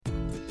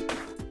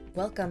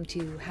Welcome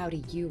to How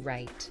Do You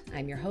Write?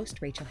 I'm your host,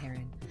 Rachel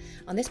Herron.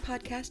 On this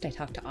podcast, I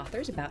talk to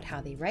authors about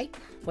how they write,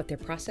 what their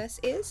process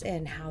is,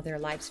 and how their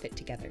lives fit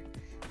together.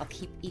 I'll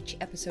keep each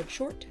episode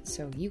short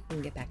so you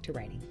can get back to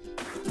writing.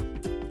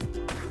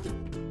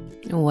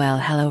 Well,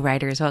 hello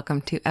writers. Welcome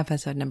to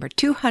episode number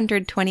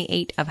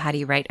 228 of How Do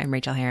You Write? I'm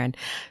Rachel Herron.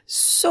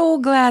 So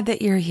glad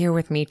that you're here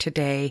with me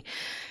today.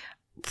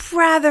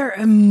 Rather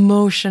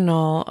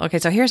emotional. Okay,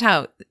 so here's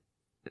how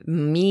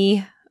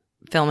me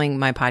filming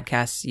my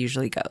podcast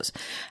usually goes.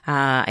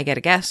 I get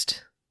a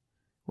guest,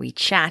 we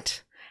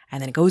chat,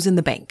 and then it goes in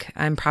the bank.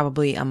 I'm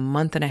probably a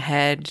month and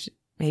ahead,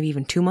 maybe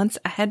even 2 months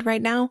ahead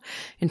right now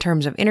in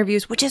terms of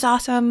interviews, which is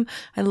awesome.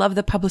 I love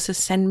the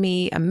publicists send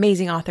me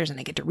amazing authors and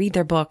I get to read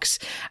their books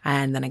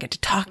and then I get to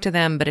talk to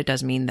them. But it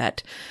does mean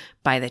that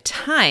by the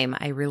time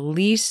I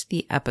release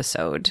the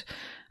episode,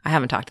 I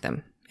haven't talked to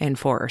them in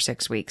 4 or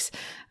 6 weeks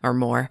or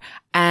more.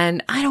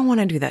 And I don't want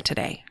to do that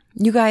today.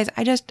 You guys,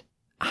 I just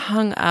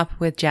hung up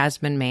with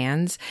Jasmine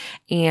Mans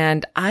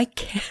and I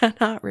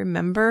cannot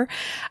remember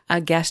a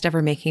guest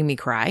ever making me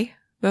cry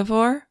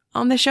before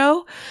on the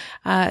show.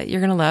 You're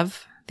going to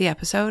love the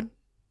episode.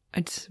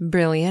 It's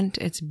brilliant.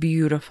 It's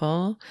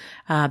beautiful,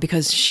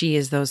 because she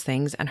is those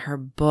things and her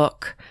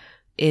book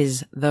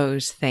is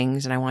those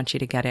things. And I want you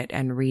to get it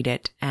and read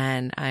it.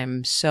 And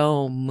I'm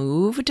so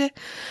moved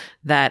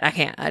that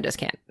I just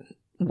can't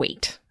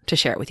wait to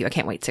share it with you. I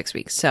can't wait 6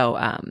 weeks. So,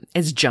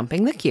 it's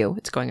jumping the queue.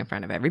 It's going in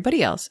front of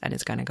everybody else and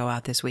it's going to go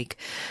out this week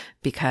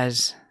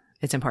because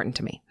it's important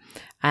to me.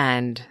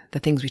 And the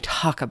things we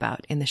talk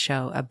about in the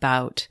show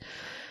about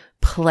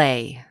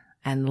play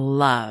and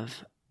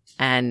love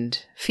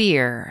and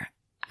fear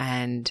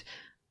and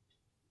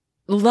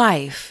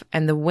life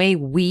and the way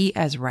we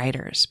as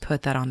writers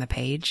put that on the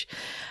page.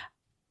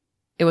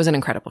 It was an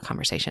incredible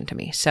conversation to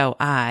me. So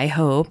I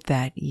hope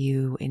that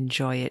you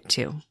enjoy it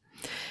too.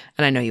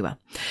 And I know you will.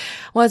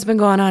 What's been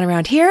going on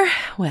around here?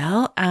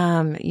 Well,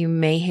 you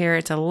may hear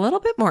it's a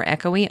little bit more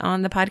echoey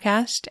on the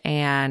podcast.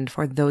 And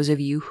for those of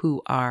you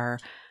who are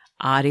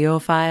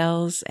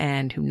audiophiles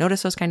and who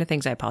notice those kind of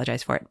things, I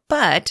apologize for it.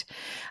 But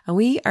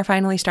we are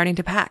finally starting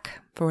to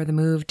pack for the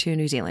move to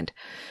New Zealand.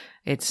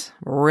 It's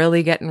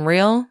really getting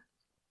real.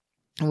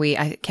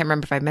 I can't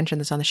remember if I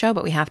mentioned this on the show,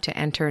 but we have to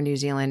enter New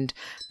Zealand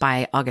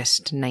by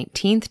August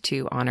 19th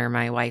to honor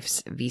my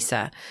wife's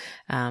visa.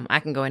 I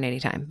can go in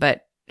anytime,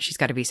 but she's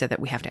got a visa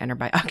that we have to enter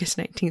by August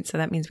 19th. So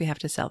that means we have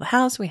to sell the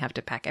house. We have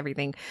to pack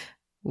everything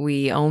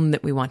we own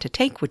that we want to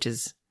take, which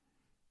is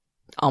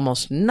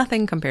almost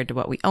nothing compared to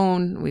what we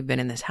own. We've been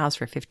in this house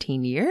for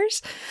 15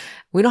 years.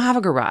 We don't have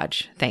a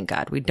garage, thank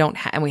God.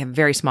 And we have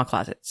very small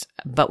closets,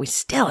 but we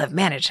still have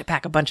managed to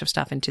pack a bunch of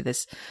stuff into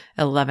this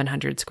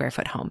 1,100 square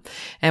foot home.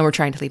 And we're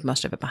trying to leave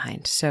most of it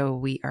behind. So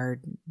we are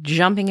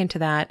jumping into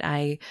that.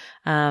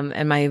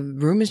 And my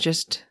room is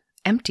just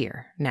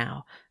emptier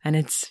now and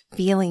it's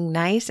feeling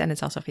nice and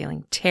it's also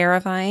feeling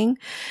terrifying.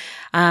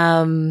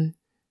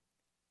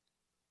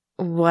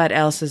 What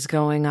else is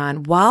going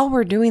on? While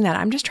we're doing that,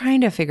 I'm just trying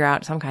to figure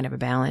out some kind of a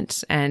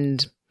balance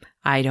and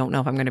I don't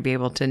know if I'm going to be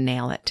able to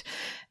nail it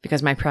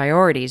because my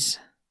priorities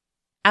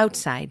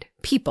outside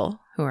people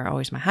who are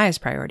always my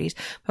highest priorities,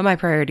 but my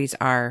priorities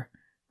are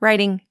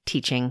writing,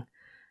 teaching,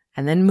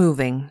 and then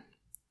moving.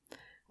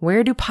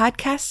 Where do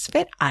podcasts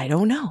fit? I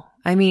don't know.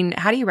 I mean,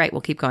 How Do You Write? We'll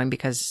keep going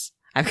because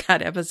I've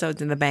got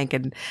episodes in the bank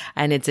and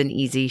it's an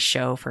easy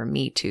show for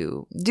me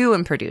to do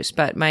and produce.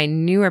 But my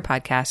newer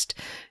podcast,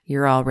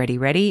 You're Already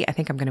Ready, I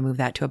think I'm going to move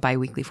that to a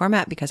bi-weekly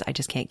format because I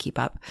just can't keep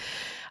up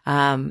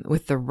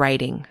with the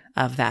writing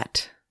of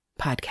that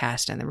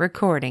podcast and the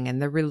recording and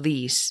the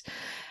release.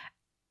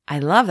 I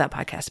love that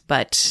podcast,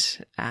 but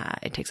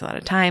it takes a lot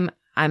of time.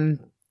 I'm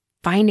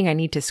finding I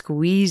need to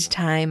squeeze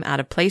time out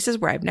of places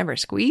where I've never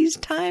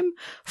squeezed time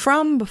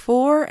from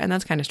before, and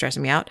that's kind of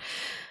stressing me out.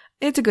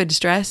 It's a good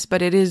stress,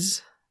 but it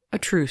is a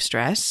true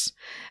stress.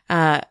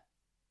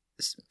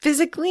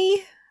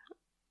 Physically,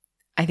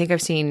 I think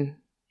I've seen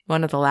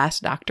one of the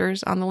last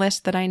doctors on the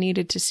list that I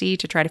needed to see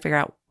to try to figure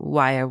out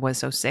why I was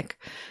so sick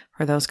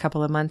for those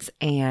couple of months.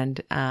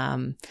 And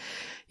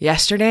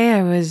yesterday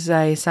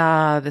I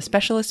saw the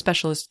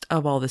specialist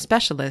of all the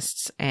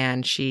specialists,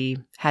 and she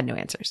had no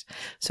answers.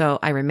 So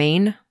I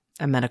remain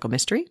a medical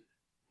mystery.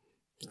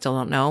 Still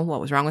don't know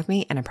what was wrong with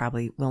me, and I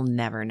probably will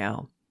never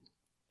know,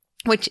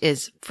 which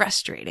is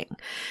frustrating,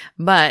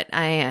 but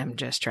I am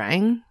just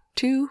trying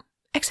to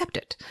accept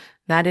it.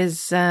 That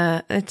is,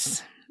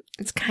 it's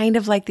kind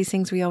of like these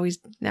things I always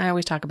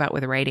talk about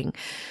with writing.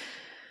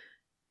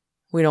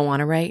 We don't want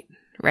to write.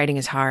 Writing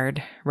is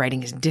hard.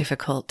 Writing is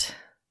difficult.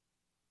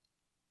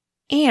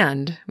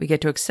 And we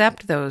get to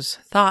accept those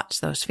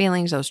thoughts, those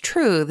feelings, those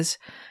truths,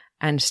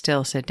 and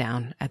still sit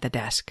down at the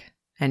desk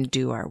and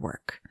do our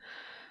work.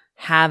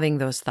 Having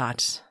those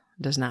thoughts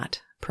does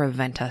not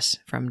prevent us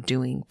from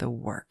doing the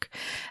work.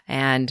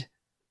 And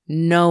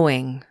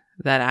knowing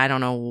that I don't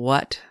know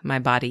what my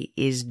body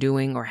is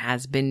doing or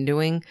has been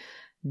doing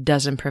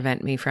doesn't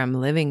prevent me from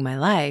living my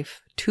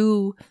life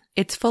to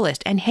its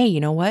fullest. And hey, you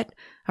know what?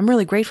 I'm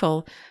really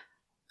grateful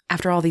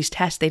after all these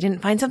tests, they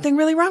didn't find something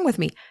really wrong with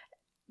me.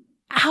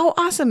 how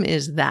awesome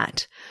is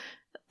that?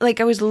 Like,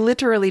 I was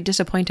literally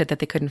disappointed that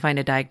they couldn't find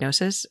a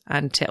diagnosis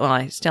until, well,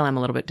 I still am a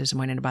little bit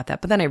disappointed about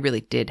that, but then I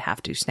really did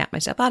have to snap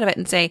myself out of it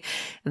and say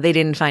they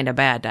didn't find a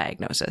bad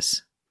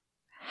diagnosis.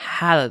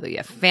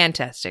 Hallelujah.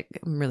 Fantastic.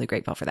 I'm really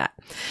grateful for that.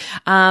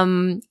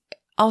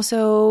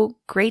 Also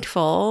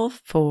grateful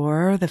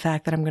for the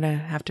fact that I'm going to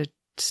have to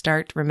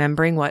start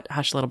remembering what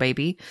Hush Little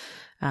Baby,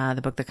 the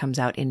book that comes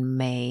out in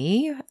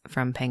May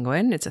from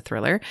Penguin, it's a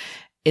thriller,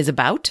 is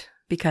about,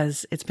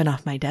 because it's been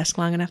off my desk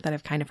long enough that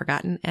I've kind of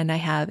forgotten. And I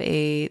have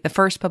the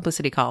first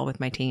publicity call with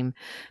my team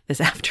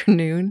this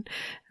afternoon.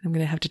 I'm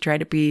going to have to try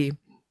to be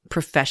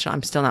professional.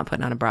 I'm still not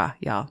putting on a bra,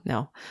 y'all.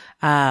 No.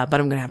 But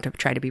I'm going to have to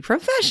try to be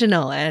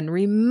professional and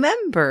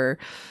remember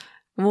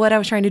what I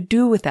was trying to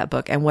do with that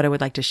book and what I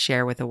would like to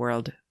share with the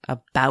world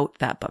about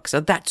that book.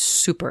 So that's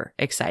super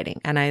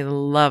exciting. And I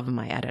love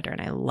my editor and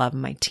I love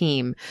my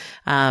team.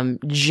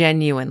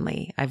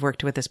 Genuinely, I've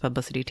worked with this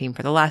publicity team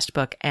for the last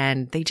book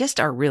and they just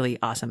are really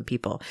awesome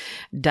people.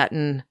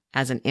 Dutton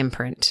as an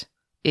imprint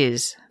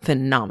is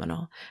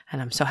phenomenal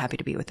and I'm so happy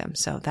to be with them.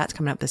 So that's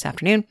coming up this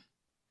afternoon.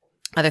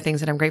 Other things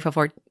that I'm grateful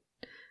for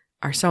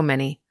are so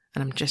many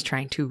and I'm just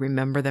trying to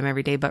remember them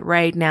every day. But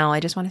right now, I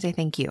just want to say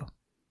thank you.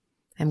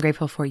 I'm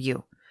grateful for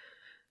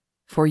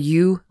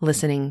you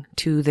listening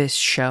to this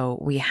show.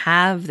 We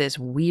have this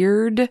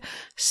weird,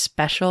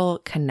 special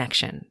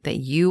connection that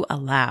you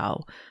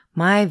allow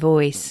my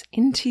voice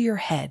into your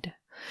head.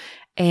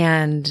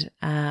 And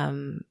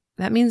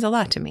that means a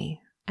lot to me.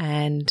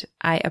 And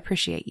I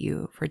appreciate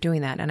you for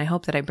doing that. And I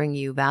hope that I bring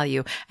you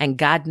value. And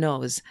God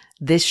knows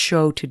this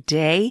show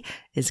today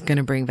is going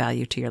to bring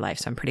value to your life.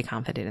 So I'm pretty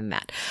confident in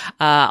that.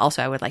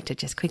 Also, I would like to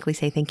just quickly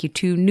say thank you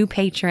to new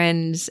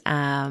patrons.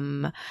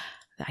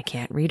 I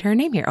can't read her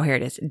name here. Oh, here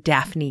it is.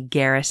 Daphne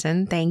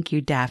Garrison. Thank you,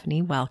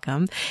 Daphne.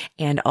 Welcome.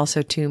 And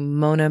also to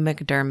Mona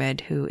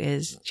McDermott, who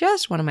is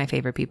just one of my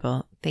favorite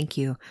people. Thank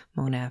you,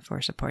 Mona,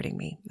 for supporting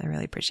me. I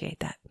really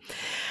appreciate that.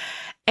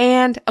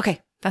 And okay,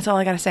 that's all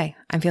I got to say.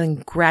 I'm feeling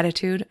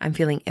gratitude. I'm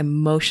feeling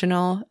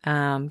emotional.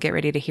 Get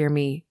ready to hear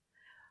me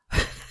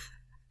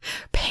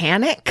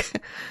panic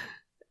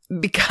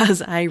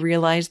because I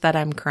realized that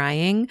I'm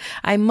crying.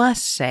 I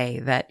must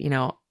say that,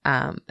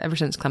 ever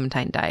since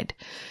Clementine died,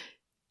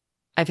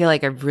 I feel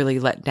like I've really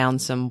let down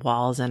some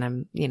walls and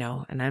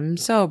I'm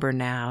sober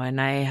now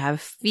and I have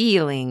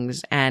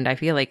feelings and I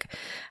feel like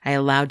I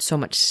allowed so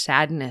much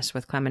sadness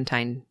with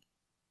Clementine's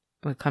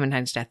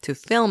death to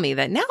fill me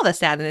that now the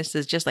sadness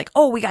is just like,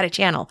 oh, we got a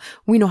channel.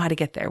 We know how to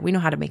get there. We know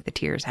how to make the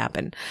tears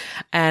happen.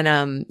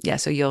 And,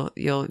 so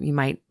you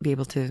might be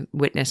able to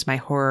witness my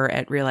horror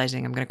at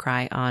realizing I'm going to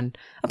cry on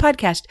a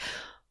podcast,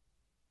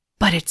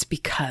 but it's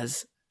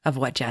because of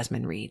what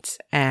Jasmine reads.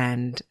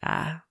 And,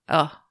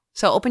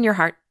 so open your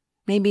heart.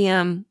 Maybe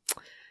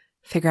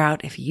figure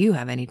out if you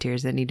have any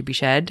tears that need to be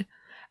shed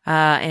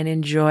and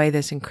enjoy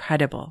this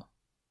incredible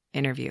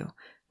interview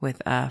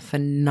with a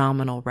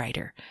phenomenal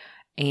writer.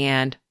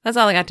 And that's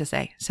all I got to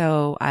say.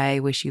 So I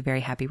wish you very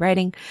happy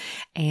writing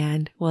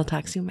and we'll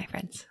talk soon, my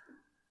friends.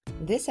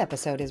 This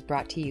episode is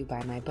brought to you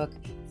by my book,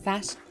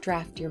 Fast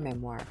Draft Your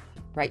Memoir,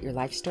 Write Your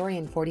Life Story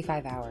in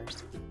 45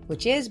 Hours,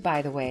 which is,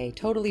 by the way,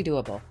 totally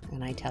doable.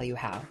 And I tell you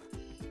how.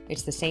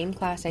 It's the same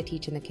class I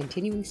teach in the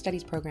Continuing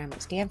Studies program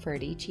at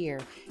Stanford each year,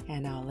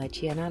 and I'll let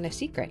you in on a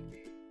secret.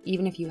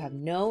 Even if you have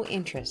no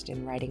interest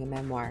in writing a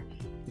memoir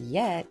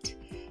yet,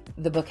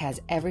 the book has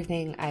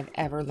everything I've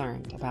ever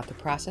learned about the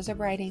process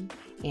of writing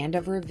and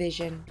of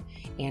revision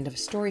and of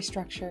story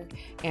structure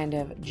and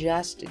of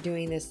just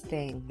doing this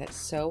thing that's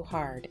so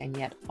hard and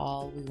yet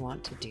all we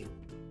want to do.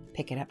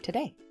 Pick it up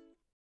today.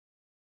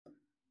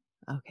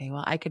 Okay,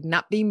 well, I could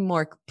not be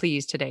more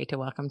pleased today to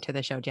welcome to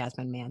the show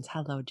Jasmine Mans.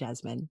 Hello,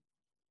 Jasmine.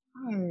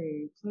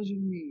 Hi, pleasure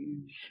to meet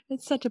you.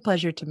 It's such a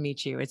pleasure to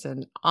meet you. It's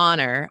an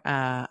honor.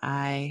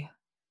 I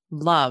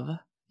love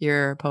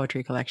your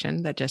poetry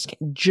collection that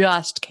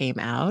just came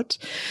out.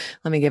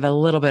 Let me give a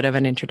little bit of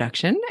an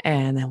introduction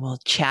and then we'll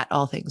chat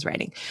all things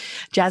writing.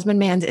 Jasmine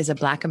Mans is a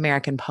Black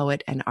American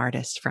poet and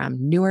artist from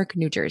Newark,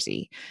 New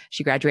Jersey.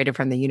 She graduated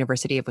from the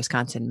University of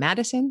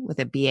Wisconsin-Madison with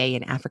a BA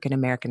in African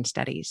American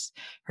Studies.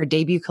 Her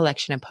debut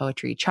collection of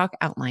poetry, Chalk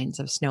Outlines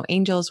of Snow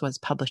Angels, was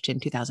published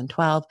in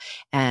 2012,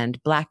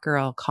 and Black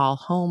Girl Call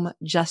Home,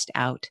 just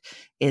out,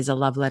 is a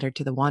love letter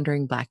to the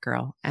wandering Black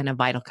girl and a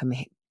vital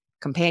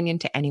companion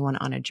to anyone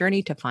on a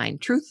journey to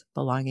find truth,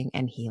 belonging,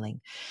 and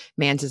healing.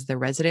 Mans is the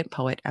resident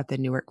poet at the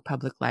Newark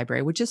Public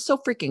Library, which is so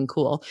freaking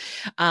cool.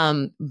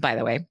 By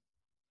the way,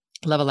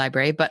 love a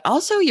library, but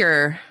also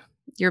your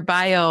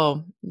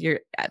bio,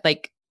 you're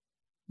like,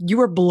 you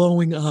are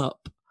blowing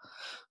up.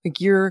 Like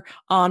you're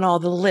on all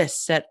the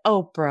lists at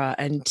Oprah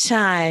and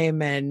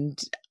Time and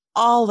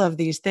all of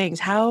these things.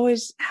 How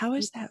is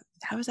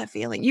that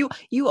feeling?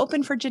 You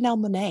opened for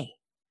Janelle Monáe.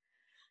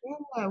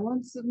 Yeah,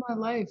 once in my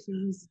life,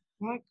 it was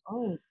back,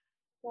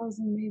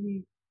 2000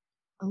 maybe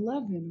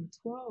 11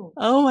 or 12.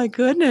 Oh my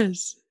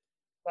goodness.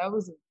 That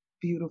was a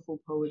beautiful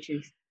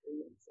poetry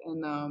experience.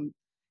 And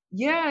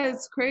yeah,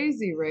 it's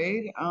crazy,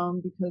 right?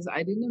 Because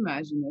I didn't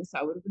imagine this.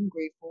 I would have been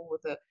grateful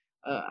with a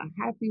a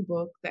happy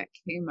book that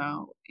came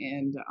out,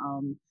 and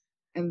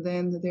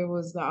then there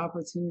was the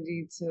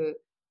opportunity to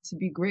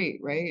be great,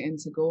 right? And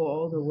to go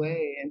all the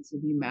way and to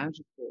be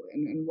magical.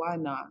 And why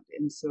not?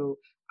 And so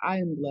I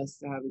am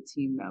blessed to have a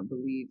team that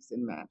believes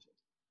in magic,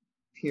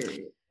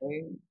 period.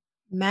 Right?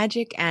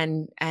 Magic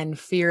and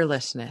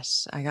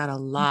fearlessness. I got a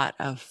lot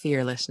of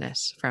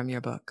fearlessness from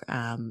your book.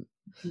 Mhm.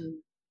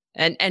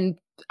 And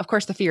of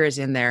course the fear is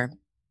in there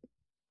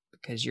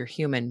because you're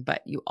human,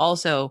 but you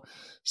also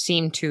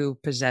seem to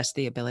possess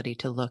the ability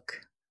to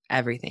look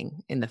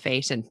everything in the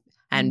face and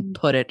Mhm.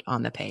 put it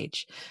on the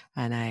page.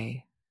 And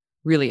I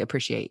really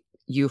appreciate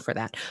you for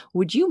that.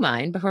 Would you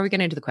mind, before we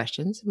get into the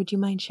questions, would you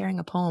mind sharing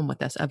a poem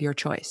with us of your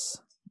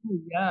choice? Oh,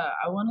 yeah,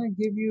 I want to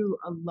give you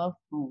a love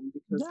poem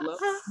because love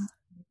Ah, poems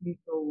make me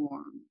feel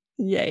warm.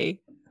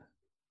 yay.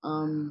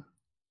 Um,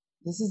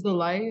 this is the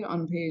light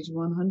on page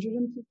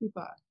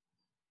 155.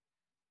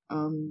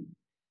 Um,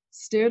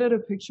 stared at a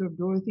picture of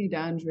Dorothy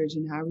Dandridge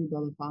and Harry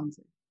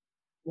Belafonte.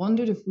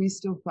 Wondered if we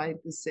still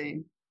fight the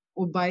same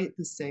or bite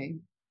the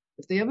same.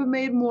 If they ever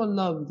made more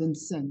love than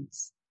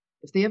sense.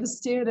 If they ever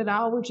stared at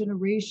our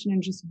generation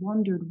and just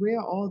wondered where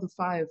all the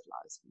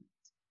fireflies went.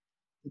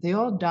 Did they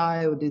all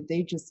die or did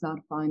they just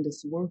not find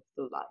us worth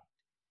the light?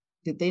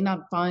 Did they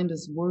not find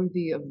us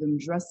worthy of them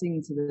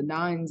dressing to the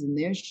nines in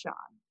their shine,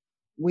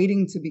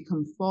 waiting to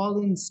become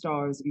falling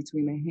stars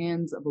between the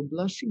hands of a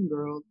blushing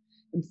girl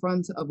in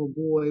front of a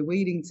boy,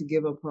 waiting to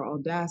give up her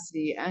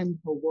audacity and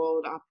her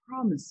world? I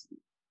promise you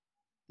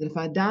that if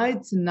I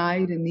died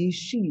tonight in these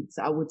sheets,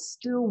 I would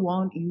still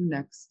want you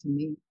next to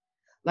me.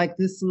 Like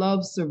this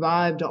love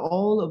survived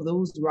all of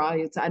those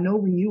riots. I know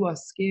when you are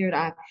scared,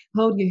 I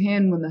held your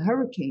hand when the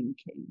hurricane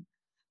came.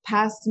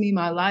 Pass me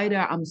my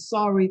lighter. I'm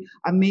sorry.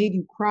 I made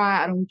you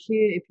cry. I don't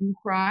care if you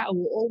cry. I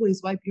will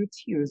always wipe your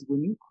tears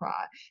when you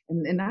cry.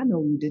 And I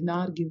know you did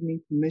not give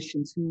me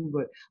permission to,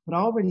 but I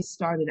already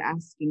started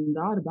asking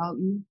God about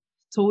you.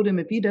 Told him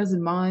if he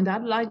doesn't mind,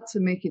 I'd like to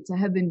make it to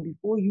heaven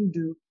before you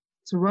do,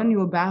 to run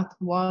you a bath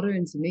water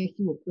and to make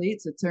you a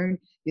plate, to turn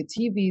your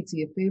TV to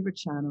your favorite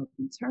channel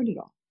and turn it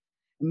off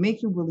and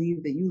make you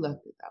believe that you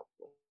left it that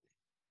way.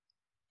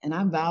 And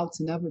I vowed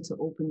to never to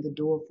open the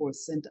door for a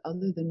scent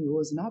other than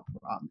yours, and I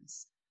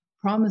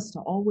promise to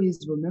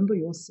always remember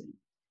your sin,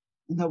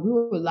 and that we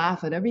would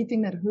laugh at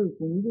everything that hurt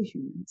when we were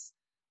humans,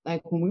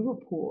 like when we were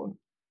poor,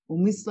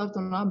 when we slept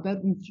on our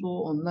bedroom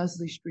floor on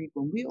Leslie Street,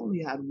 when we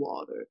only had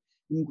water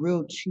and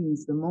grilled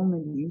cheese. The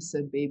moment you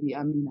said, baby,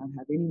 I may not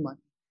have any money,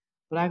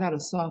 but I got a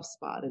soft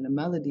spot and a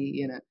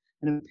melody and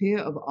a pair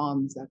of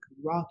arms that could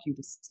rock you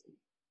to sleep.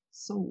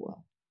 So what?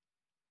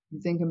 You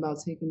thinking about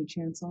taking a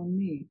chance on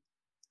me?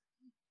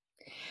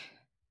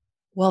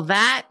 Well,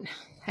 I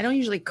don't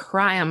usually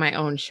cry on my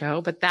own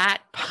show, but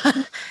that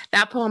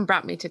that poem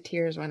brought me to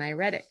tears when I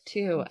read it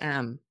too.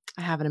 I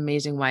have an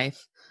amazing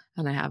wife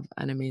and I have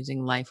an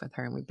amazing life with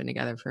her, and we've been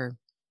together for,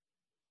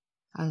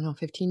 I don't know,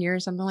 15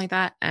 years, something like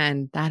that.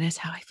 And that is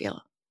how I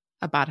feel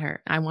about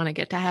her. I want to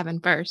get to heaven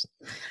first.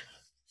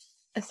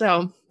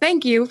 So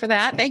thank you for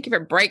that. Thank you for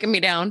breaking me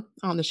down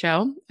on the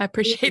show. I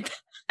appreciate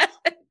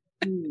that.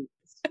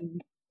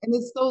 And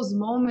it's those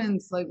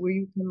moments like where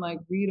you can like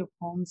read a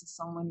poem to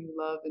someone you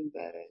love in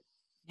bed. And,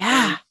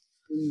 Yeah.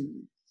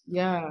 and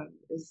yeah,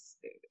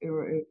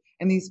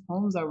 and these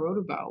poems I wrote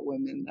about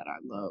women that I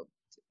loved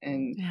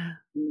and Yeah.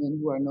 women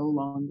who are no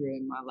longer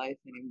in my life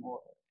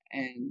anymore,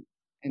 and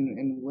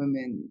and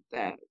women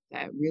that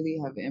really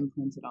have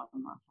imprinted on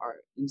my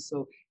heart. And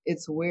so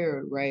it's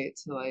weird, right,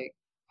 to like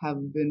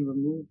have been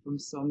removed from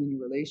so many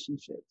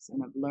relationships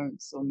and have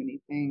learned so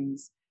many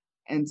things,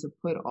 and to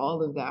put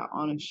all of that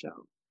on a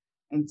show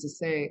and to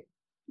say,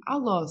 I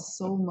lost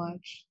so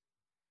much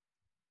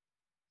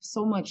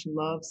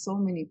love. So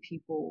many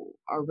people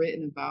are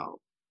written about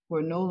who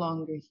are no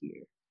longer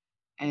here,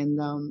 and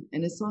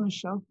it's on a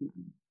shelf now.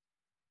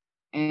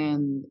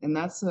 And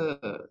that's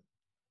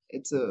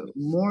it's a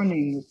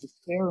mourning, it's a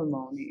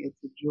ceremony,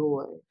 it's a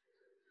joy,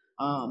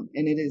 and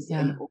it is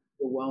an Yeah.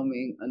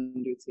 overwhelming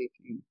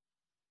undertaking.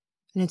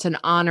 And it's an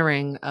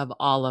honoring of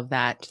all of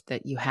that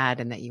you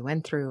had and that you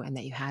went through and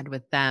that you had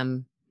with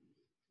them.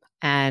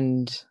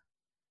 And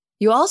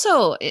you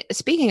also,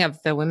 speaking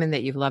of the women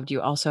that you've loved, you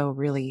also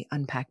really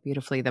unpack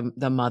beautifully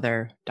the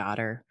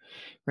mother-daughter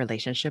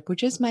relationship,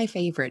 which is my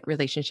favorite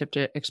relationship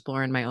to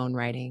explore in my own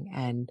writing.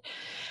 And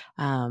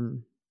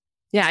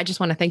yeah, I just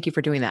want to thank you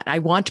for doing that. I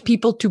want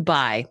people to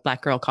buy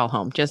Black Girl Call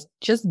Home. Just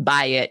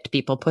buy it,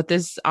 people. Put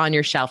this on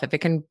your shelf. If it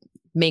can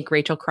make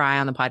Rachel cry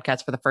on the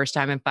podcast for the first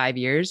time in 5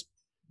 years,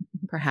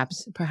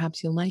 perhaps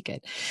you'll like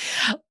it.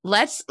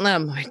 Let's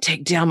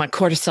take down my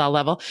cortisol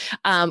level.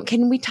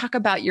 Can we talk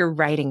about your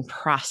writing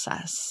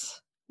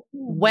process?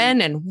 Hmm.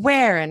 When and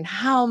where and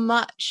how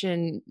much,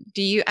 and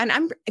do you, and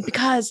I'm,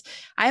 because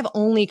I've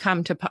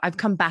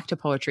come back to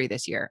poetry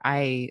this year.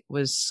 I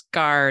was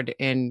scarred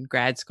in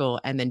grad school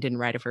and then didn't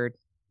write it for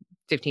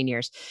 15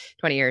 years,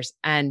 20 years,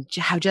 and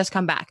have just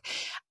come back.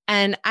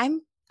 And I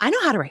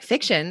know how to write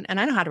fiction and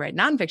I know how to write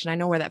nonfiction. I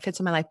know where that fits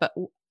in my life, but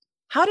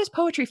how does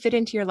poetry fit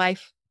into your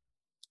life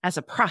as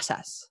a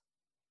process?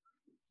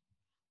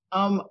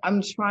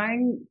 I'm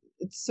trying.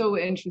 It's so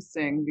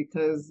interesting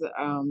because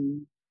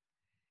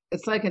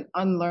it's like an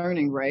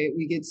unlearning, right?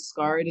 We get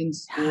scarred in Yeah,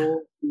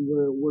 school.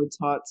 We're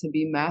taught to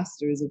be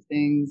masters of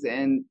things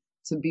and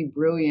to be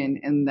brilliant,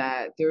 and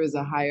that there is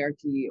a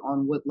hierarchy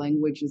on what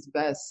language is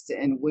best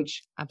and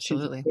which should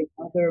you absolutely. say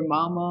mother,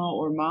 mama,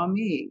 or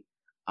mommy.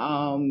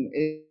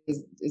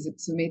 Is it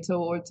tomato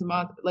or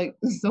tomato? Like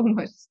so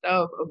much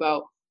stuff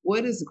about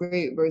what is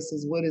great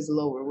versus what is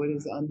lower, what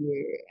is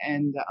under,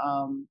 and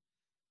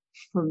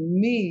for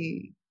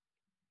me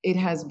it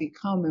has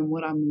become, and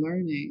what I'm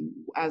learning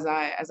as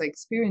I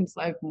experience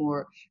life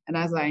more and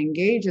as I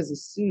engage as a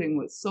student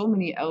with so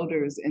many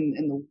elders and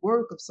the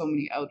work of so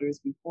many elders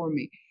before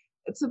me,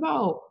 it's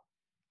about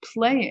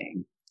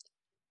playing.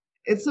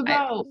 It's I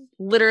about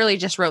literally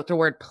just wrote the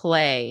word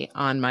play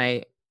on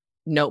my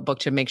notebook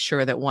to make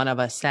sure that one of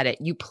us said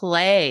it. You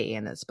play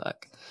in this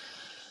book.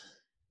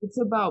 it's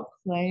about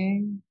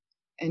playing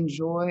and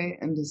joy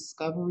and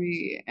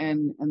discovery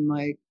and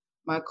like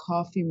my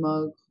coffee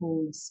mug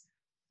holds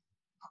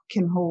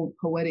can hold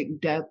poetic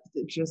depth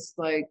just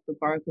like the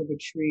bark of a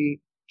tree,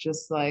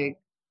 just like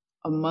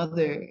a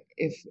mother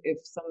if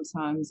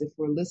sometimes if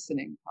we're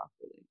listening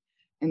properly.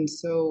 And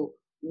so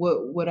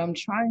what I'm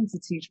trying to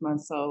teach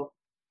myself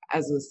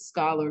as a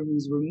scholar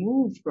who's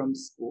removed from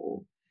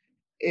school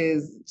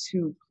is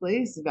to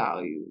place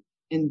value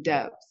in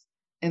depth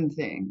in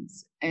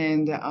things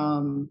and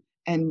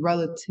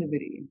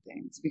relativity in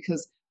things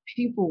because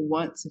people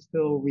want to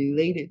feel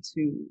related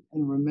to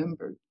and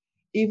remembered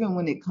even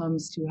when it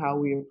comes to how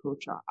we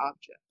approach our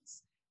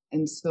objects.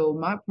 And so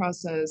my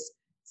process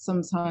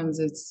sometimes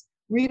it's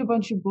read a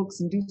bunch of books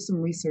and do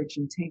some research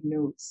and take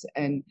notes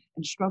and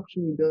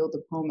structurally build a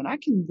poem, and I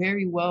can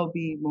very well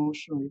be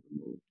emotionally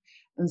removed,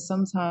 and Hmm.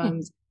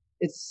 sometimes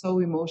it's so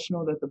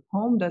emotional that the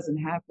poem doesn't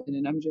happen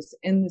and I'm just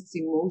in this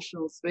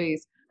emotional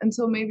space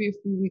until maybe a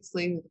few weeks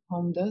later the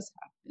poem does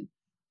happen.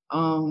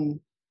 um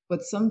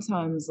but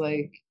sometimes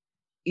like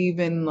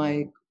even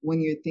like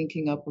when you're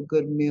thinking up a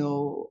good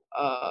meal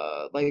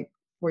like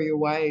for your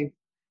wife,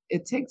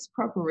 it takes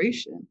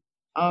preparation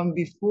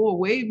before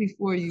way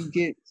before you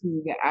get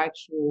to the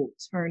actual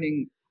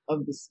turning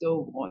of the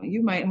stove on.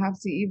 You might have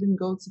to even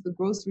go to the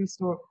grocery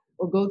store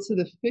or go to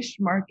the fish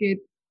market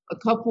a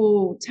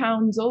couple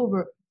towns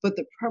over, but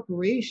the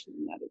preparation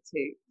that it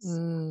takes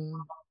Mm.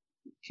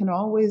 can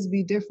always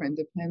be different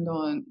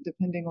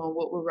depending on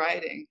what we're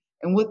writing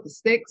and what the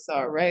stakes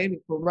are, right? If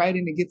we're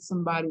writing to get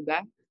somebody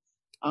back,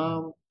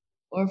 um,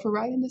 or if we're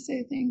writing to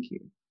say thank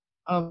you.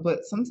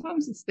 But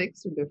sometimes the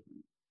stakes are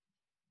different.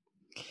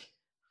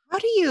 How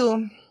do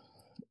you,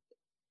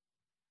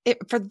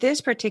 for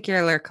this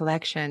particular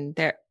collection,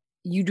 there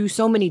you do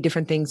so many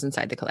different things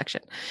inside the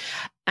collection,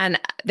 and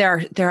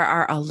there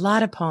are a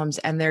lot of poems,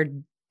 and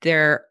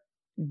they're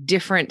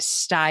different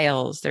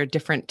styles, there are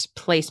different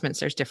placements,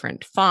 there's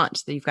different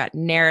fonts. That you've got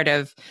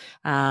narrative,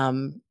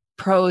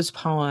 prose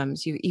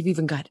poems. You've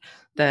even got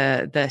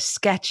the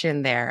sketch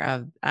in there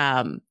of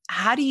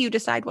how do you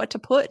decide what to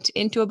put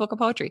into a book of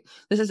poetry?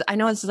 I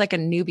know this is like a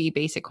newbie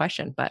basic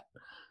question, but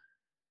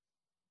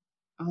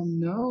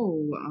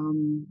No,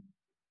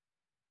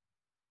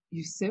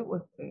 you sit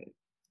with it.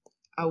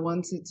 I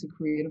wanted to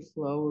create a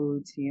flow or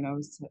routine. I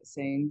was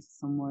saying to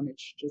someone,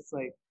 it's just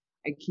like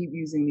I keep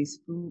using these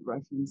food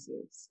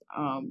references.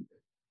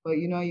 But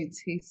you know, you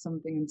taste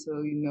something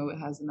until you know it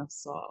has enough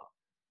salt.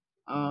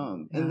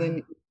 And uh,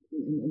 then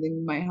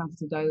you might have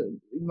to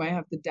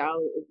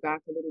dial it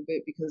back a little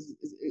bit because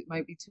it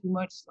might be too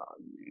much salt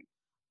in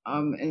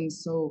there. And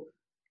so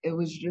it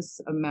was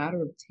just a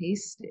matter of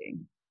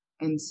tasting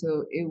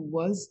until it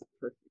was the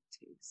perfect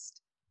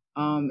taste,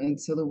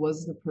 until it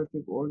was the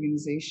perfect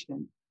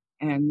organization.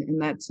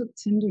 And that took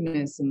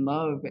tenderness and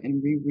love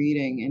and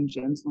rereading and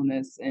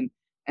gentleness and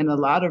a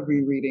lot of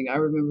rereading. I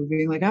remember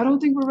being like, I don't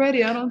think we're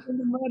ready. I don't think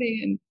I'm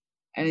ready.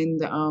 And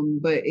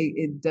but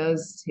it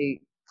does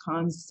take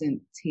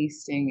constant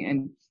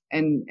tasting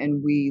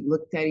and we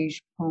looked at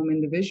each poem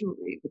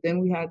individually, but then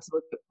we had to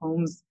look at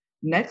poems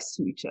next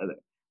to each other.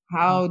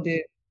 How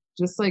did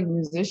just like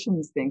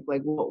musicians think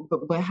like, well,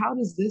 but how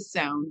does this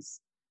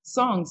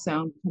song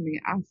sound coming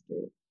after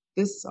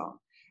this song?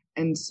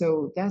 And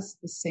so that's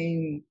the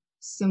same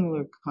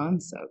similar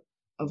concept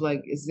of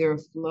like, is there a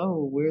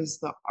flow? Where's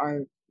the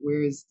art?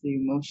 Where is the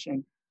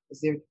emotion? Is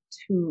there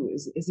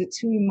is it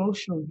too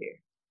emotional here?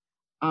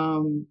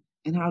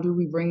 And how do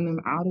we bring them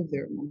out of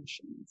their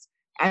emotions?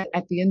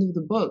 At the end of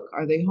the book,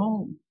 are they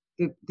home?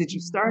 Did you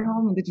start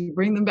home and did you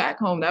bring them back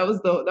home? That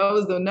was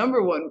the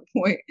number one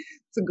point,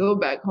 to go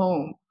back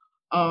home.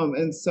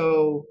 And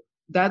so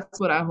that's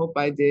what I hope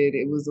I did.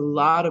 It was a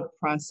lot of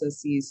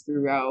processes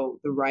throughout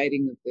the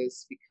writing of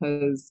this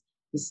because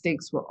the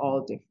stakes were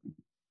all different.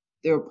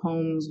 There were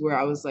poems where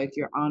I was like,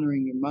 you're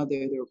honoring your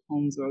mother. There were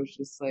poems where I was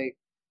just like,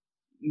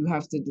 you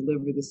have to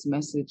deliver this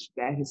message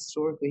that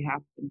historically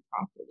happened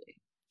properly.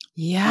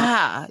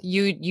 yeah,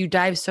 you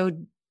dive so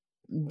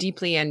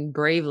deeply and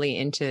bravely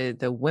into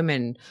the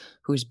women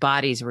whose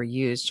bodies were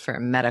used for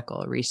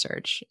medical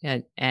research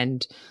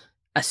and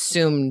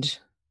assumed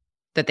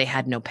that they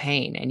had no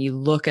pain, and you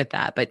look at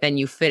that, but then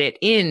you fit it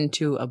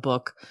into a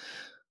book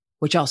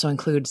which also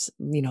includes,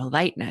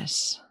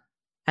 lightness.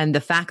 And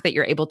the fact that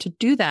you're able to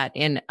do that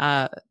in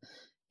a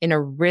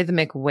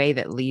rhythmic way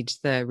that leads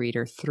the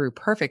reader through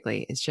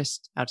perfectly is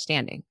just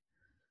outstanding.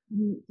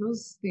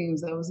 Those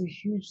themes, that was a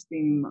huge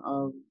theme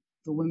of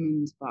the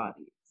women's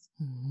bodies.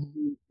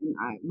 Mm-hmm.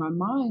 And my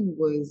mind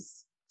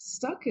was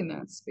stuck in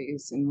that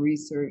space in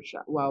research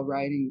while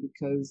writing,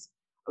 because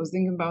I was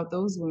thinking about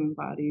those women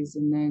bodies,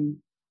 and then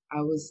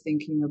I was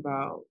thinking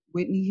about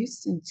Whitney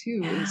Houston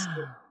too. And so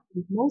Yeah.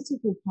 with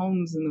multiple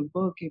poems in the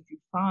book, if you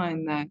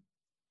find that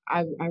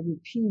I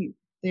repeat,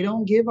 they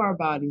don't give our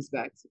bodies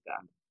back to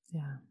God.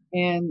 Yeah.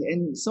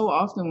 And so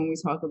often when we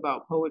talk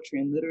about poetry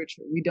and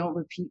literature, we don't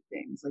repeat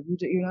things. Like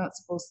you're not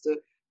supposed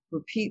to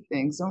repeat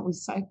things. Don't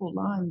recycle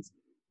lines.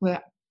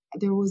 But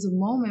there was a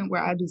moment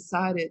where I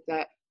decided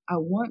that I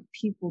want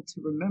people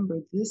to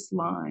remember this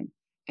line.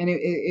 And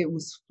it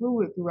was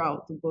fluid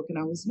throughout the book. And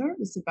I was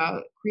nervous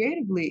about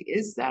creatively,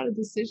 is that a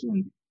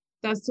decision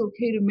that's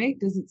okay to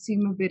make? Does it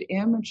seem a bit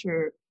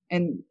amateur?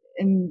 And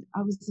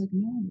I was like,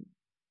 no,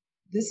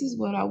 this is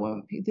what I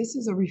want. This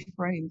is a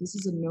refrain. This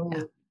is a note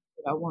that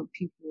I want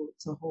people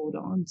to hold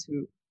on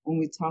to when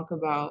we talk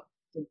about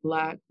the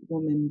Black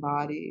woman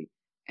body.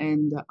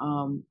 And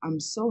I'm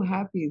so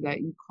happy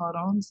that you caught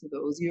on to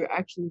those. You're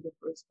actually the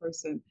first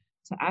person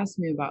to ask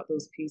me about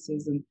those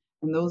pieces, and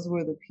those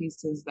were the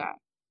pieces that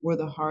were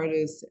the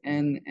hardest,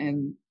 and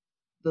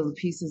the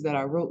pieces that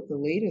I wrote the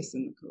latest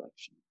in the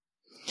collection.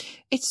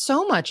 It's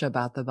so much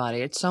about the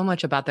body. It's so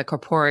much about the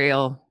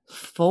corporeal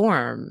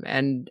form,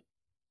 and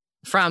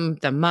from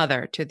the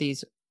mother to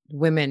these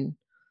women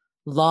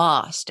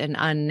lost and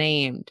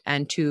unnamed,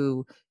 and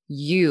to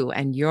you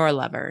and your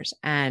lovers.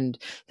 And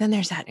then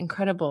there's that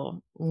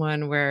incredible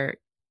one where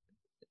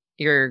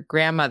your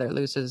grandmother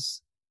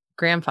loses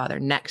grandfather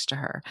next to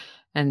her,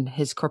 and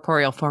his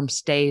corporeal form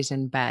stays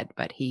in bed,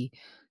 but he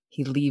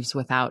leaves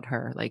without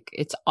her. Like,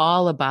 it's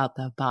all about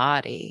the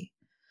body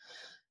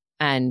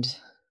and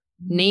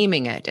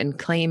naming it and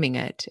claiming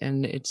it,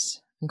 and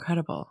it's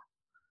incredible.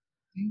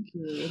 Thank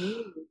you. It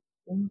is.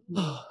 Thank you.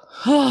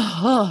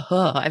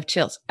 I have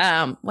chills.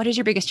 What is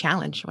your biggest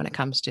challenge when it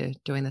comes to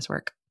doing this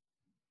work?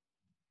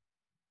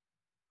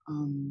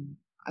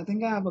 I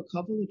think I have a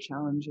couple of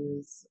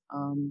challenges.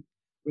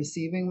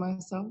 Receiving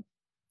myself.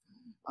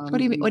 What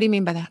do you mean? What do you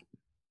mean by that?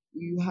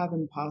 You have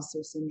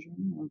imposter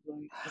syndrome of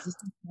like, is this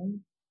okay?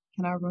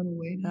 Can I run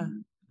away now?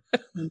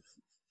 And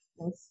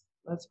let's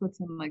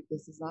pretend like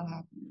this is not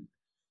happening.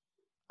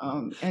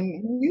 And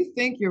when you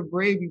think you're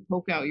brave, you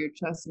poke out your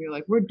chest and you're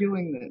like, we're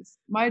doing this.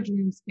 My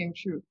dreams came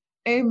true.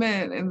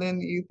 Amen. And then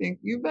you think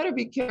you better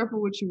be careful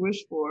what you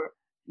wish for.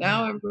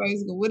 Now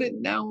everybody's going, what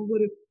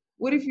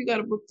if you got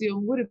a book deal?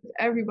 What if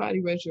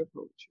everybody read your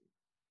poetry?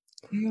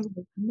 And you're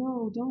like,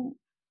 no, don't.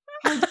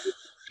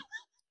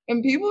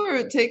 And people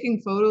are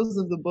taking photos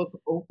of the book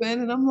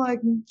open, and I'm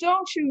like,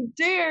 don't you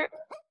dare.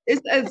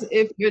 It's as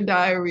if your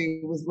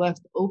diary was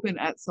left open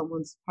at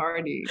someone's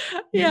party.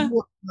 Yeah.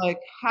 Like,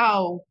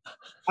 how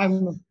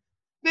I'm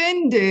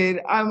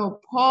offended, I'm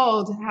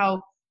appalled.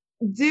 How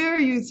dare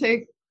you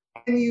take,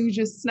 and you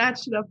just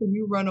snatch it up and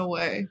you run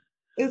away.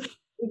 It's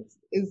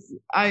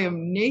I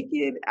am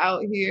naked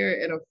out here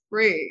and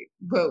afraid,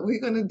 but we're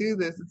gonna do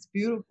this. It's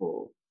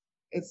beautiful.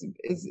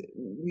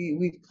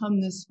 We've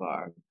come this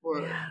far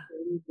for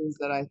reasons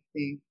that I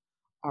think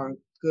are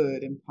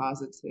good and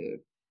positive,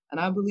 and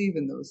I believe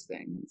in those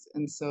things.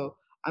 And so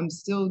I'm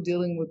still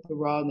dealing with the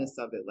rawness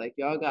of it. Like,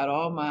 y'all got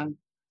all my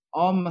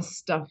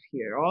stuff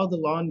here, all the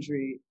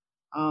laundry.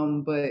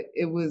 But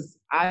it was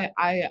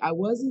I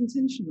was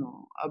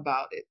intentional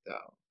about it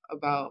though,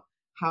 about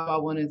how I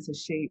wanted to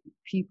shape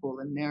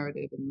people and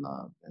narrative and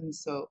love. And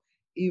so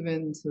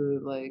even to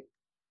like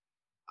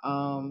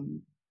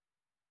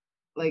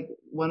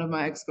one of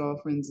my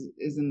ex-girlfriends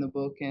is in the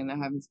book, and I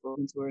haven't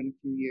spoken to her in a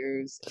few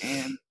years.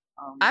 And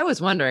I was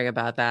wondering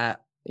about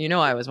that.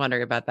 I was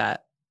wondering about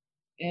that.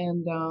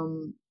 And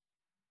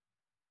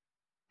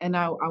I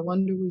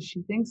wonder what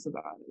she thinks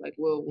about it. Like,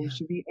 will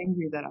she be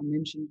angry that I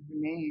mentioned her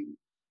name?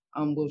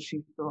 Will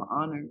she feel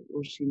honored?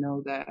 Will she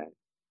know that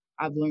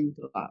I've learned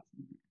a lot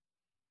from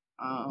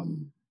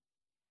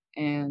her?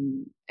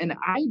 And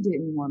I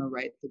didn't want to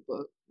write the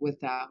book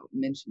without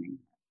mentioning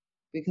her,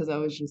 because I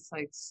was just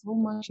like, so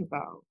much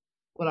about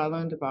what I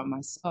learned about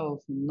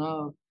myself and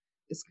love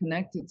is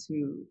connected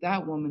to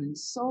that woman and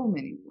so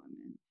many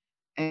women.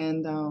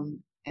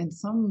 And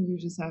some you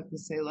just have to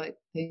say like,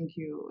 thank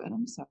you and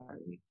I'm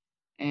sorry.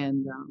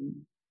 And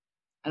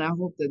I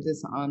hope that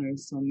this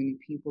honors so many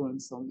people in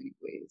so many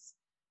ways.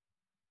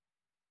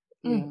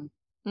 Yeah.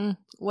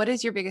 What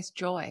is your biggest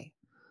joy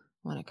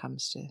when it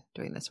comes to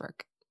doing this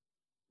work?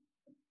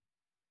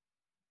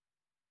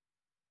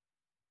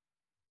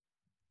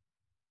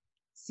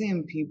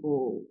 Seeing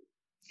people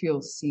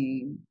feel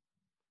seen.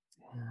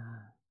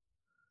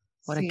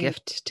 What a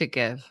gift to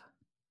give.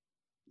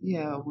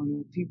 Yeah,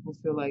 when people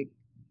feel like,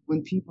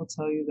 when people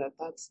tell you that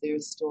that's their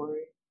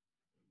story,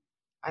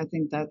 I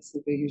think that's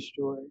the biggest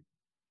joy.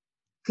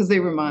 Because they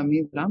remind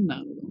me that I'm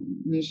not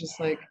alone. And it's just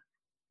like,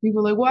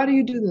 people are like, why do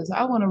you do this?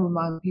 I want to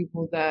remind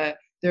people that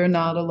they're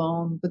not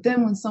alone. But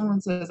then when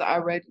someone says, I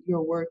read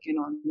your work and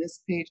on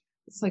this page,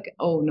 it's like,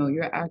 oh no,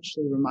 you're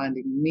actually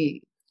reminding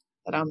me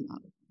that I'm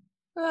not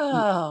alone.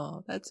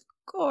 Oh, that's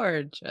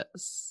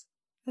gorgeous.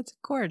 That's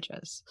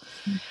gorgeous.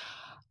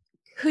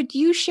 Could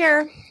you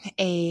share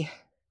a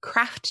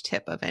craft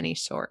tip of any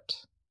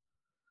sort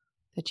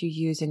that you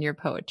use in your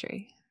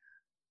poetry?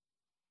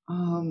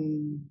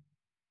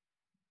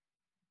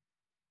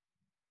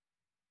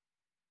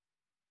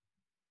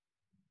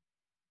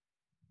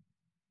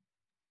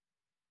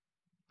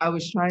 I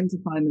was trying to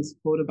find this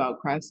quote about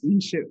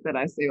craftsmanship that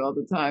I say all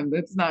the time.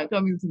 That's not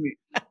coming to me.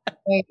 But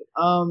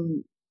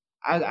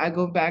I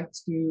go back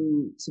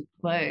to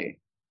play.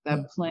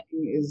 That playing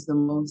is the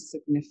most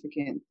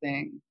significant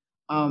thing.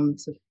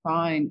 To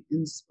find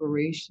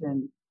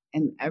inspiration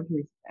in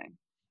everything.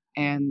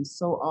 And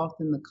so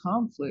often the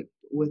conflict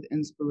with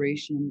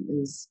inspiration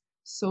is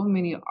so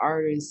many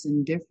artists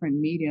in different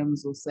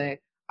mediums will say,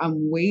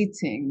 I'm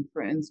waiting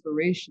for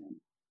inspiration.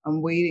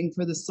 I'm waiting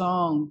for the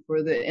song,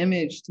 for the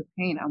image to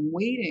paint. I'm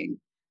waiting.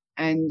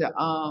 And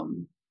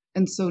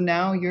so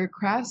now your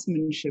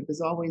craftsmanship is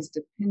always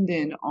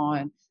dependent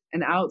on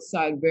an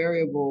outside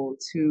variable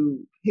to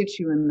hit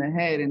you in the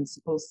head and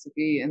supposed to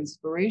be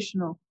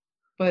inspirational.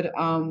 But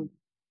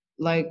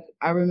like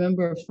I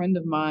remember a friend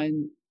of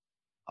mine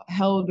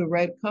held a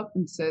red cup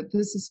and said,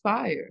 "This is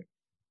fire."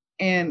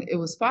 And it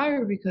was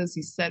fire because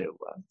he said it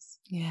was.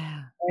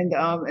 Yeah.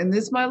 And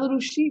this my little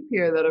sheep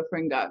here that a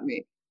friend got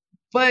me.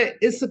 But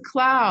it's a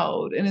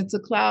cloud, and it's a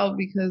cloud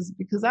because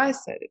I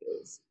said it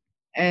is.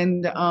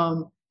 And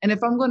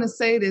if I'm going to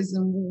say this,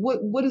 then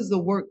what is the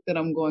work that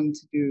I'm going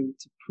to do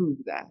to prove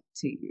that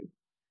to you?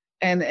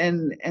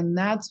 And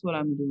that's what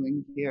I'm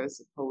doing here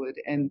as a poet,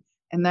 and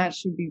that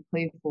should be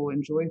playful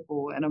and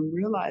joyful. And I'm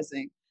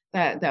realizing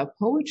that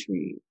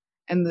poetry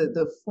and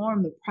the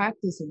form, the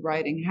practice of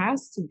writing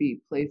has to be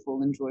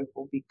playful and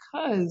joyful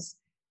because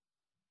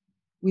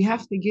we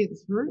have to get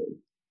through.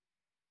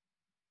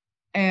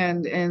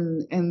 And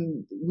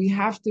we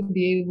have to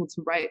be able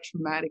to write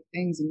traumatic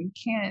things, and you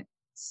can't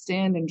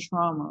stand in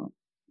trauma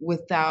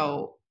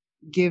without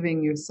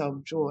giving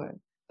yourself joy.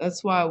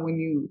 That's why when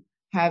you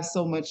have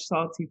so much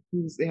salty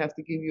foods, they have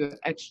to give you an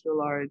extra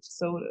large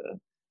soda.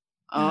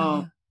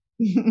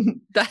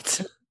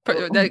 That's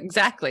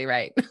exactly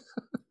right.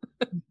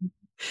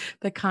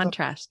 The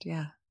contrast,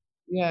 yeah.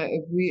 Yeah,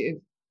 if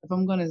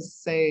I'm gonna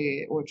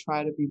say or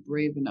try to be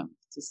brave enough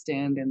to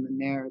stand in the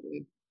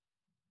narrative,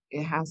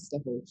 it has to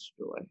hold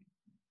joy.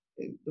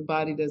 The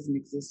body doesn't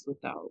exist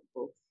without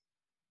both.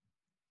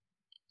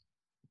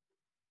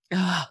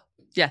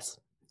 Yes.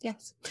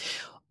 Yes.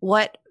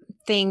 What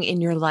thing in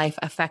your life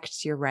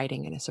affects your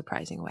writing in a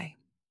surprising way?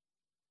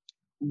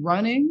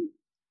 Running.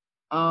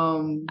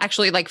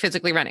 Actually, like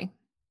physically running.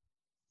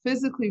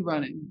 Physically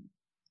running.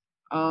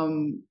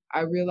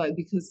 I realize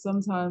because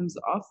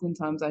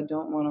oftentimes I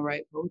don't want to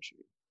write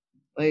poetry.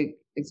 Like,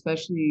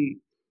 especially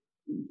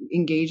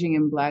engaging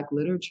in Black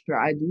literature,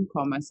 I do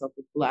call myself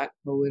a Black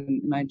poet,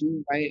 and I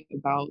do write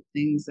about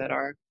things that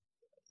are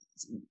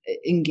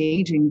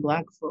engaging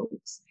Black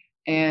folks.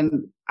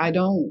 And I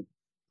don't,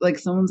 like,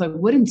 someone's like,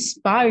 what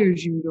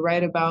inspires you to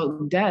write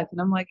about death? And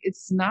I'm like,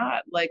 it's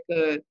not like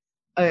a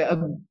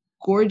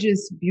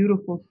gorgeous,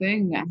 beautiful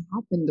thing that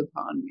happened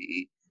upon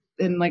me.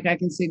 Then like I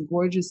can say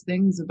gorgeous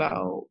things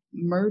about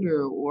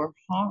murder or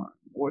harm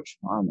or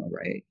trauma,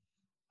 right?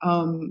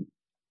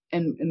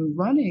 And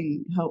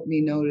running helped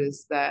me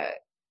notice that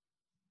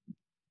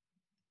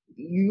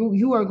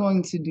you are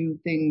going to do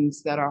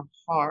things that are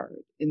hard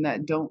and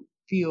that don't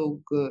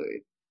feel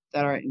good,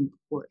 that are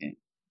important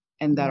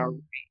and that are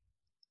right.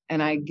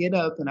 And I get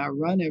up and I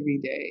run every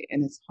day,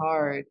 and it's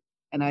hard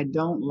and I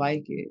don't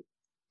like it,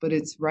 but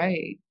it's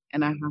right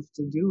and I have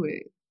to do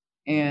it.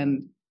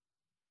 And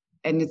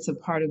it's a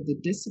part of the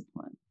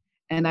discipline.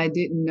 And I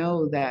didn't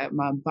know that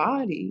my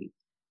body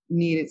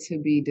needed to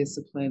be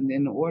disciplined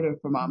in order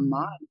for my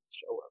mind to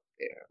show up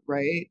there,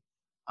 right?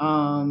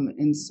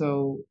 And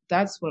so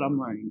that's what I'm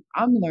learning.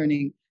 I'm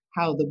learning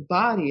how the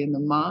body and the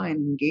mind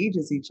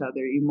engages each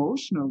other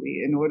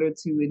emotionally in order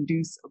to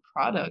induce a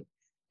product.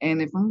 And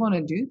if I'm going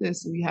to do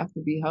this, we have to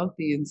be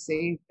healthy and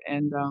safe.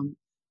 And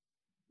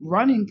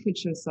running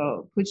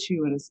puts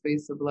you in a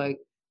space of like,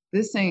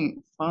 this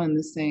ain't fun,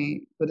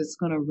 but it's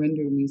going to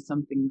render me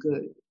something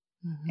good.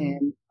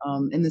 And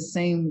the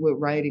same with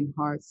writing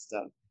hard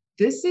stuff.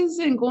 This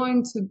isn't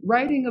going to,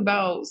 writing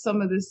about some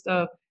of this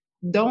stuff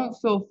don't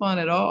feel fun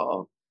at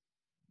all,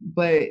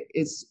 but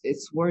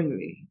it's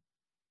worthy.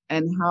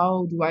 And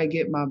how do I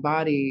get my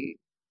body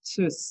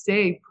to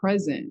stay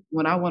present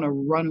when I want to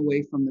run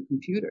away from the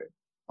computer,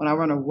 when I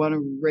want to run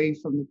away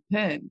from the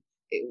pen?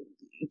 It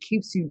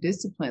keeps you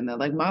disciplined. That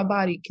like my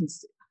body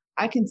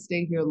I can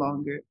stay here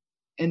longer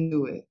and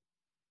do it.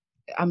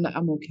 I'm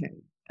okay.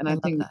 And I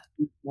think that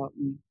about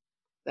me.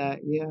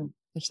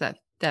 It's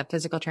that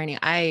physical training.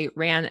 I've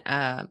run 2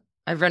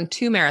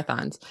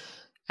 marathons,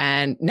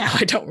 and now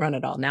I don't run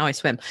at all. Now I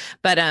swim.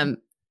 But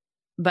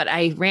but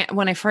I ran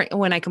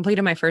when I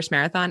completed my first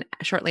marathon.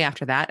 Shortly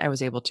after that, I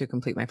was able to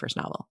complete my first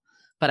novel.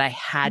 But I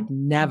had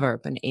never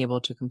been able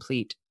to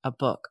complete a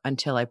book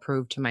until I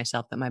proved to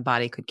myself that my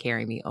body could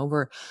carry me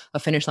over a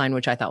finish line,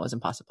 which I thought was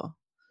impossible.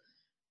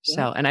 Yeah.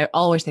 So, and I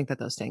always think that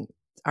those things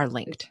are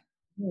linked.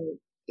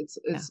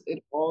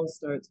 It all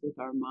starts with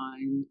our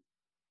mind,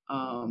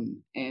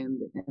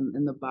 and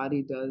the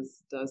body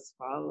does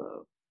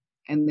follow,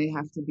 and they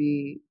have to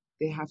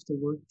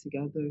work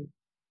together.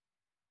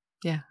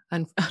 Yeah.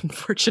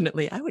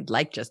 Unfortunately, I would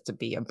like just to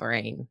be a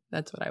brain.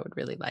 That's what I would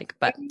really like,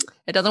 but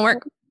it doesn't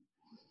work.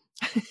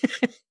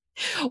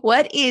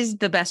 What is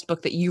the best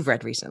book that you've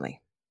read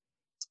recently?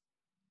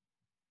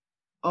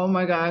 Oh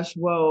my gosh.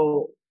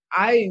 Well,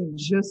 I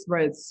just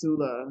read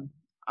Sula.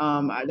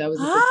 That was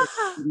a book that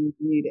I didn't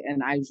read,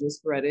 and I just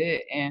read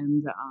it,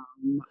 and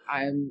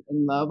I'm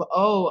in love.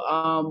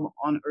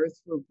 On Earth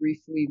We're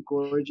Briefly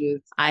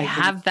Gorgeous. I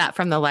have that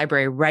from the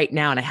library right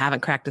now, and I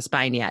haven't cracked the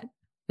spine yet.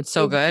 It's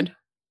so good.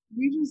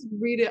 You just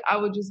read it. I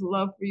would just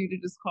love for you to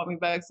just call me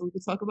back so we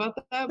could talk about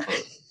that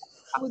book.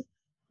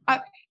 I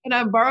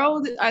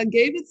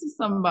gave it to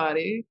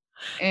somebody,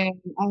 and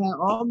I had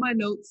all my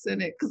notes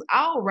in it because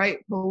I'll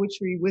write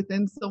poetry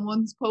within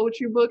someone's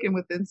poetry book and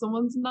within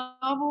someone's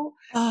novel.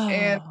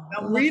 And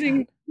I'm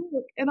reading the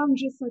book, and I'm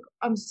just like,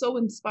 I'm so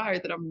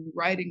inspired that I'm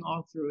writing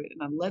all through it,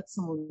 and I let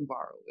someone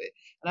borrow it.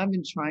 And I've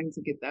been trying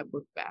to get that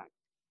book back.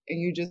 And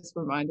you just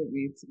reminded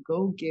me to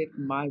go get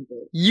my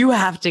book. You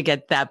have to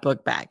get that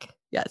book back.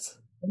 Yes.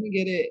 Let me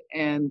get it.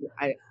 And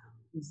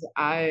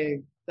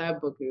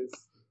that book is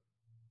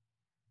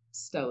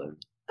stellar.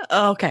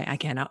 Okay, I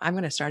can't. I'm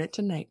going to start it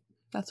tonight.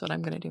 That's what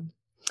I'm going to do.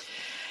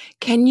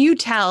 Can you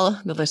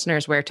tell the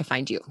listeners where to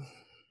find you,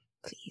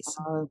 please?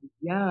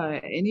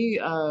 Any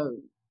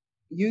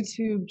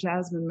YouTube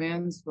Jasmine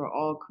Mans for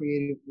all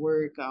creative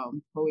work.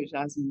 Poet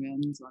Jasmine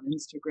Mans on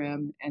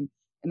Instagram, and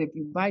if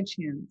you by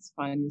chance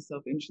find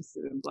yourself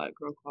interested in Black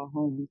Girl Call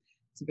Home,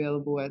 it's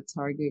available at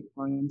Target,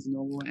 Barnes &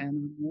 Noble, and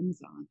on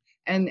Amazon.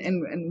 And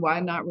why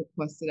not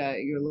request it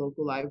at your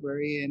local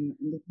library and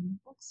independent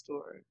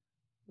bookstore?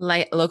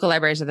 Local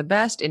libraries are the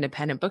best.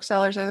 Independent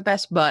booksellers are the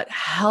best. But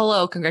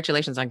hello,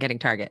 congratulations on getting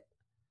Target.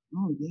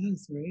 Oh,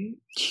 yes, right?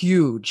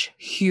 Huge,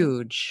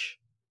 huge.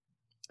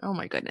 Oh,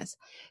 my goodness.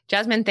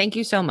 Jasmine, thank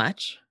you so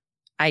much.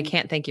 I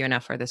can't thank you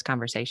enough for this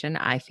conversation.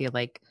 I feel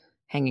like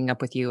hanging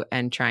up with you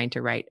and trying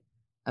to write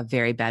a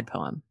very bad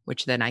poem,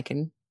 which then I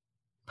can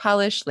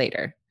polish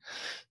later,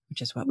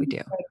 which is what we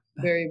do.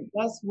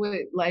 That's what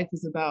life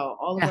is about.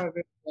 All of our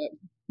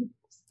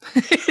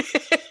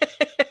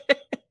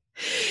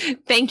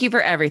Thank you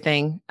for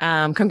everything.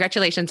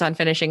 Congratulations on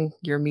finishing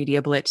your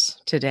media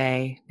blitz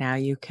today. Now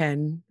you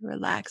can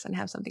relax and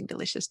have something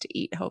delicious to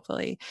eat,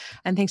 hopefully.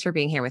 And thanks for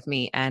being here with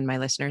me and my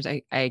listeners.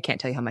 I can't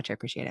tell you how much I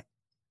appreciate it.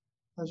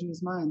 Pleasure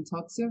is mine.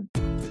 Talk soon.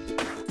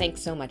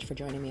 Thanks so much for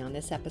joining me on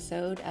this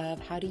episode of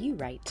How Do You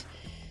Write?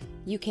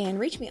 You can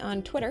reach me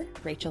on Twitter,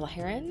 Rachel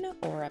Herron,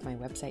 or at my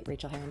website,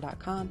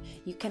 rachelherron.com.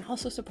 You can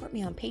also support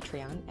me on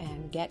Patreon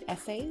and get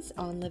essays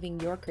on living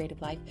your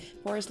creative life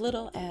for as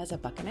little as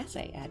 $1 an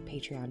essay at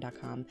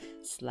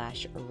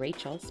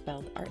patreon.com/Rachel,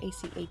 spelled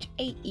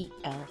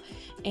Rachael.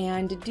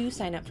 And do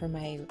sign up for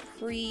my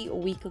free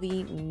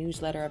weekly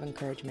newsletter of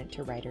encouragement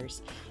to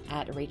writers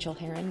at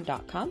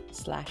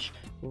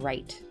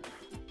rachelherron.com/write.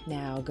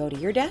 Now go to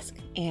your desk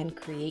and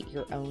create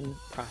your own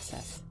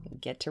process.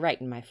 Get to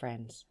writing, my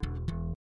friends.